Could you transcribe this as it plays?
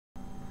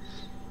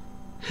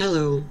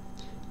Hello,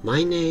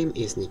 my name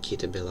is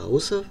Nikita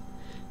Belausov,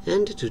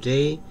 and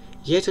today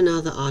yet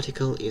another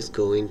article is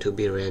going to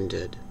be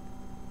rendered.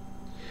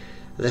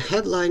 The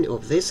headline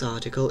of this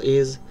article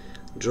is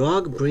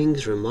 "Drug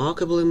Brings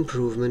Remarkable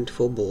Improvement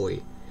for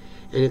Boy",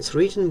 and it's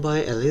written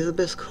by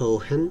Elizabeth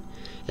Cohen,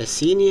 a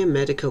senior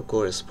medical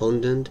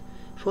correspondent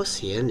for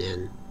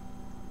CNN.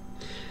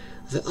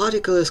 The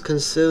article is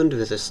concerned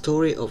with the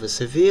story of a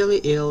severely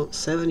ill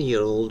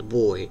 7-year-old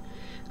boy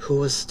who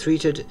was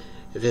treated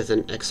with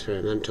an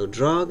experimental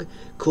drug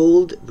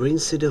called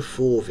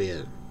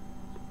brincidofovir.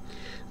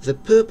 The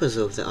purpose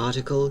of the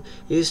article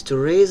is to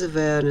raise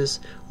awareness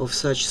of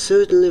such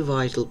certainly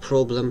vital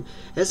problem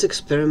as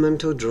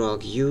experimental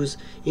drug use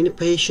in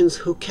patients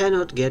who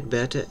cannot get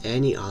better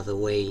any other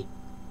way.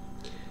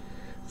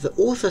 The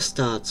author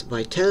starts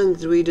by telling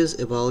the readers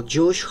about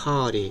Josh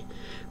Hardy,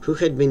 who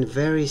had been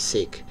very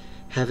sick,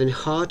 having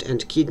heart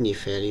and kidney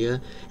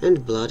failure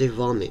and bloody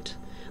vomit,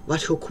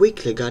 but who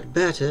quickly got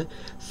better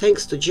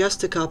thanks to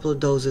just a couple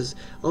doses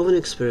of an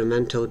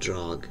experimental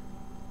drug.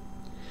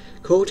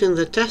 Quoting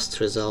the test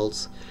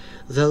results,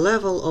 the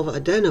level of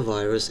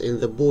adenovirus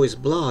in the boy's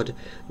blood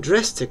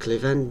drastically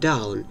went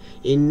down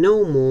in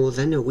no more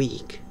than a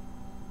week.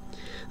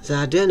 The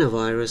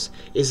adenovirus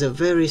is a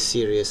very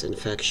serious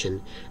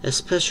infection,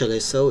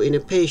 especially so in a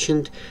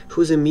patient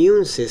whose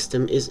immune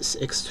system is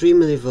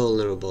extremely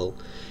vulnerable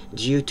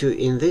due to,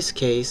 in this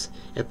case,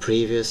 a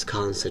previous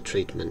cancer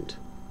treatment.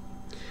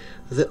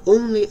 The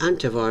only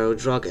antiviral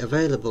drug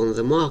available on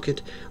the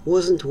market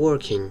wasn't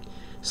working,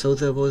 so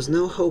there was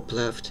no hope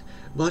left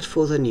but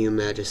for the new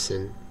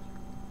medicine.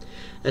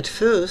 At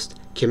first,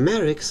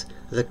 Chimerix,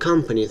 the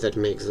company that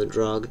makes the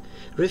drug,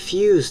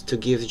 refused to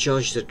give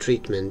Josh the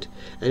treatment,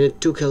 and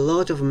it took a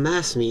lot of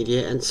mass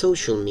media and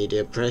social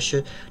media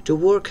pressure to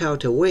work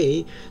out a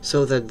way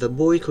so that the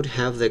boy could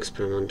have the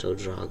experimental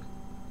drug.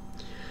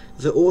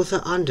 The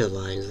author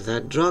underlines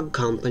that drug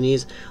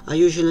companies are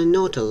usually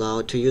not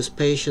allowed to use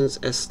patients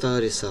as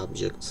study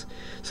subjects,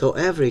 so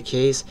every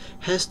case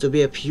has to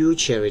be a pure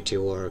charity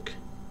work.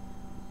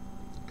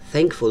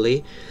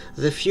 Thankfully,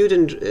 the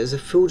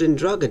Food and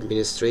Drug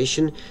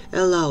Administration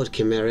allowed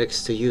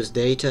Chimerix to use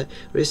data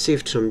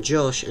received from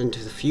Josh and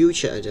the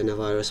future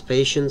adenovirus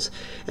patients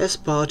as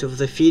part of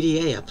the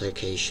FDA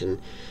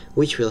application,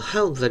 which will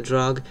help the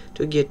drug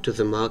to get to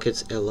the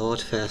markets a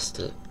lot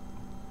faster.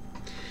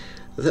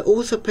 The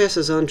author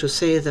passes on to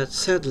say that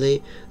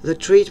sadly the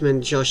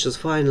treatment Josh has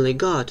finally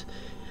got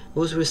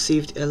was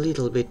received a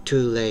little bit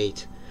too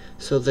late,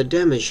 so the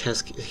damage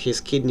his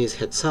kidneys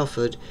had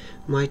suffered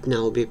might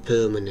now be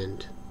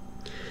permanent.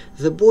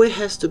 The boy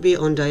has to be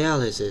on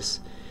dialysis,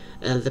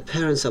 and the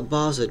parents are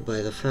bothered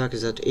by the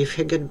fact that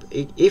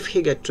if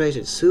he got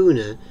treated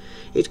sooner,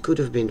 it could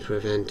have been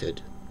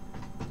prevented.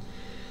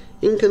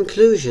 In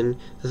conclusion,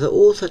 the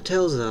author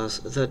tells us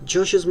that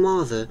Josh's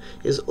mother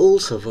is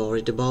also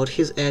worried about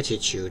his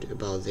attitude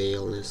about the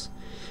illness,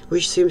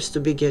 which seems to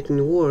be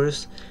getting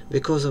worse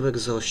because of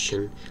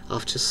exhaustion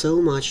after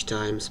so much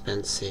time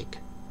spent sick.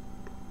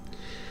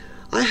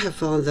 I have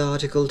found the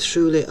article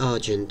truly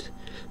urgent,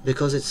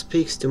 because it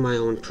speaks to my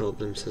own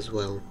problems as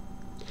well.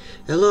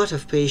 A lot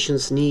of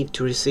patients need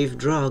to receive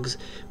drugs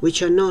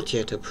which are not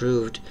yet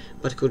approved,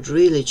 but could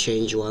really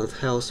change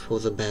one's health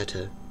for the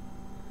better.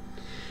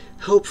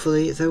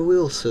 Hopefully there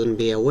will soon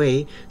be a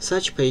way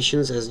such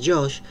patients as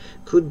Josh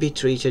could be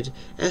treated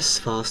as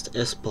fast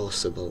as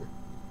possible.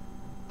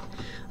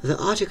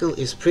 The article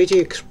is pretty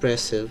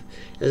expressive,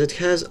 as it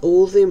has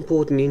all the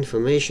important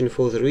information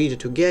for the reader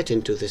to get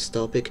into this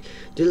topic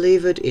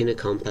delivered in a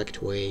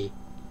compact way.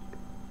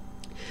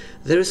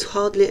 There is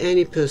hardly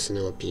any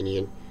personal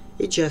opinion,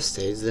 it just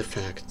states the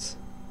facts.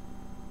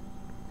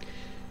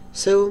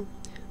 So,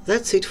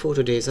 that's it for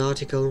today's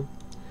article.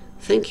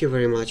 Thank you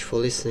very much for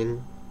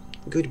listening.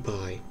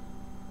 Goodbye.